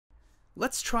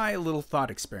Let's try a little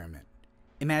thought experiment.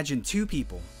 Imagine two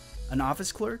people, an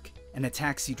office clerk and a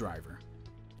taxi driver.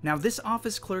 Now this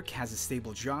office clerk has a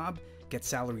stable job, gets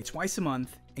salary twice a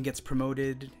month, and gets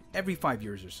promoted every 5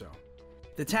 years or so.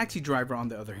 The taxi driver, on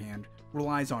the other hand,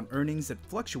 relies on earnings that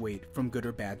fluctuate from good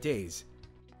or bad days.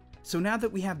 So now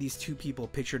that we have these two people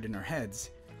pictured in our heads,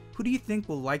 who do you think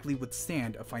will likely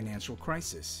withstand a financial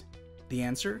crisis? The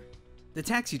answer? The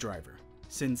taxi driver,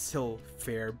 since he'll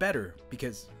fare better,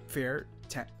 because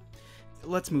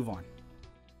let's move on.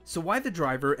 So why the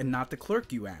driver and not the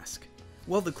clerk, you ask?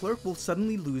 Well, the clerk will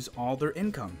suddenly lose all their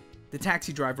income. The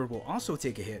taxi driver will also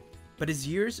take a hit, but his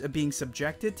years of being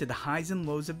subjected to the highs and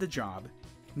lows of the job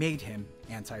made him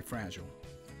anti-fragile.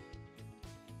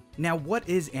 Now, what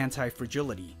is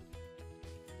anti-fragility?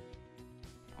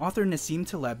 Author Nassim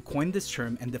Taleb coined this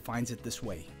term and defines it this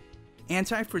way.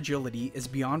 Anti-fragility is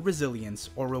beyond resilience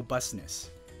or robustness.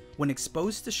 When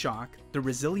exposed to shock, the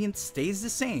resilience stays the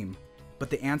same, but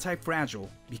the anti-fragile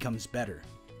becomes better.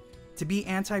 To be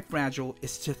anti-fragile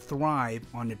is to thrive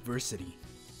on adversity.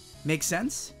 Make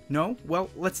sense? No?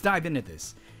 Well, let's dive into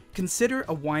this. Consider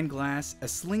a wine glass, a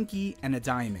slinky, and a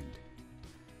diamond.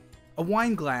 A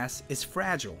wine glass is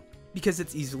fragile because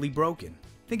it's easily broken.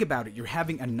 Think about it, you're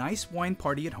having a nice wine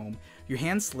party at home, your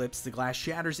hand slips, the glass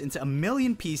shatters into a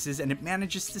million pieces, and it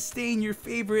manages to stain your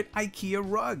favorite IKEA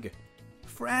rug.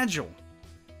 Fragile.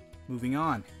 Moving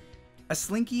on. A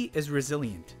slinky is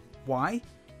resilient. Why?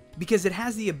 Because it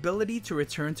has the ability to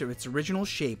return to its original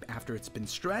shape after it's been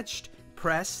stretched,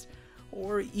 pressed,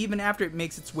 or even after it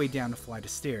makes its way down a flight of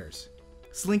stairs.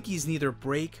 Slinkies neither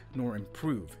break nor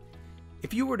improve.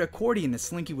 If you were to accordion a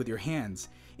slinky with your hands,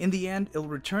 in the end it'll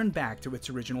return back to its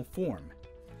original form.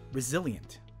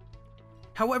 Resilient.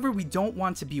 However, we don't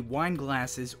want to be wine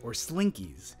glasses or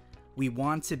slinkies. We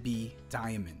want to be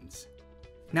diamonds.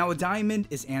 Now, a diamond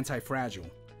is anti-fragile.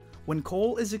 When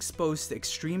coal is exposed to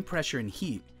extreme pressure and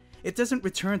heat, it doesn't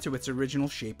return to its original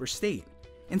shape or state.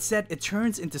 Instead, it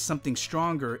turns into something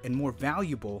stronger and more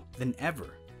valuable than ever.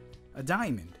 A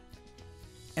diamond.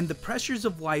 And the pressures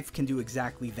of life can do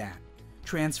exactly that.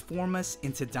 Transform us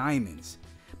into diamonds,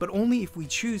 but only if we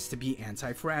choose to be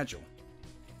anti-fragile.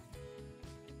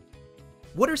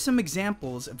 What are some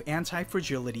examples of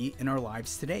anti-fragility in our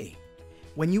lives today?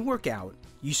 When you work out,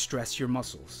 you stress your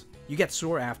muscles. You get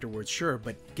sore afterwards, sure,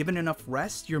 but given enough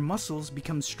rest, your muscles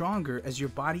become stronger as your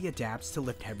body adapts to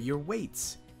lift heavier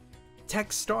weights.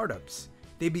 Tech startups.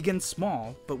 They begin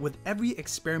small, but with every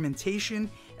experimentation,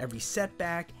 every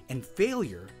setback, and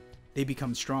failure, they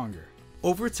become stronger.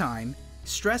 Over time,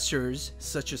 stressors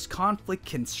such as conflict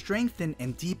can strengthen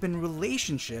and deepen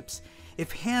relationships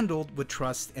if handled with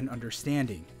trust and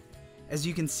understanding. As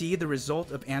you can see, the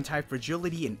result of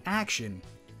anti-fragility in action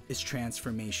is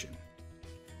transformation.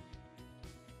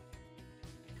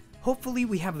 Hopefully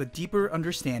we have a deeper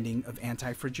understanding of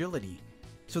anti-fragility.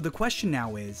 So the question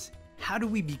now is, how do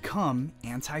we become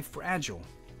anti-fragile?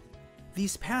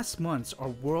 These past months, our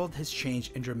world has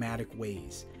changed in dramatic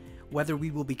ways. Whether we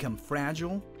will become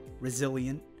fragile,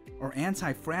 resilient, or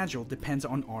anti-fragile depends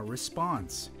on our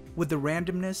response. With the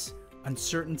randomness,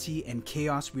 uncertainty, and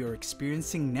chaos we are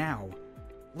experiencing now,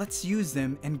 let's use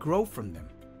them and grow from them,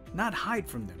 not hide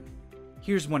from them.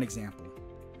 Here's one example.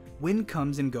 Wind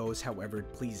comes and goes however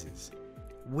it pleases.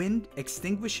 Wind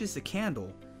extinguishes a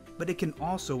candle, but it can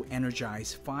also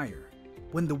energize fire.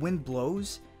 When the wind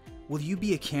blows, will you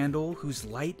be a candle whose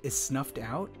light is snuffed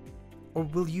out? Or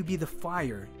will you be the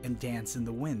fire and dance in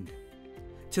the wind?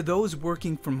 To those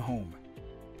working from home,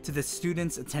 to the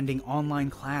students attending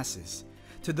online classes,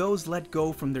 to those let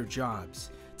go from their jobs,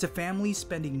 to families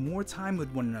spending more time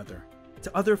with one another,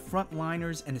 to other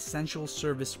frontliners and essential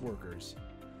service workers,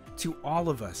 to all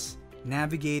of us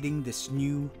navigating this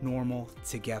new normal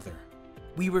together.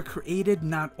 We were created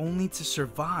not only to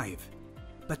survive,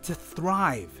 but to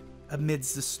thrive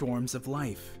amidst the storms of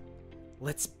life.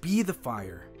 Let's be the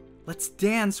fire. Let's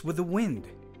dance with the wind.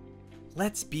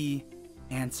 Let's be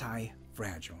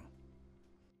anti-fragile.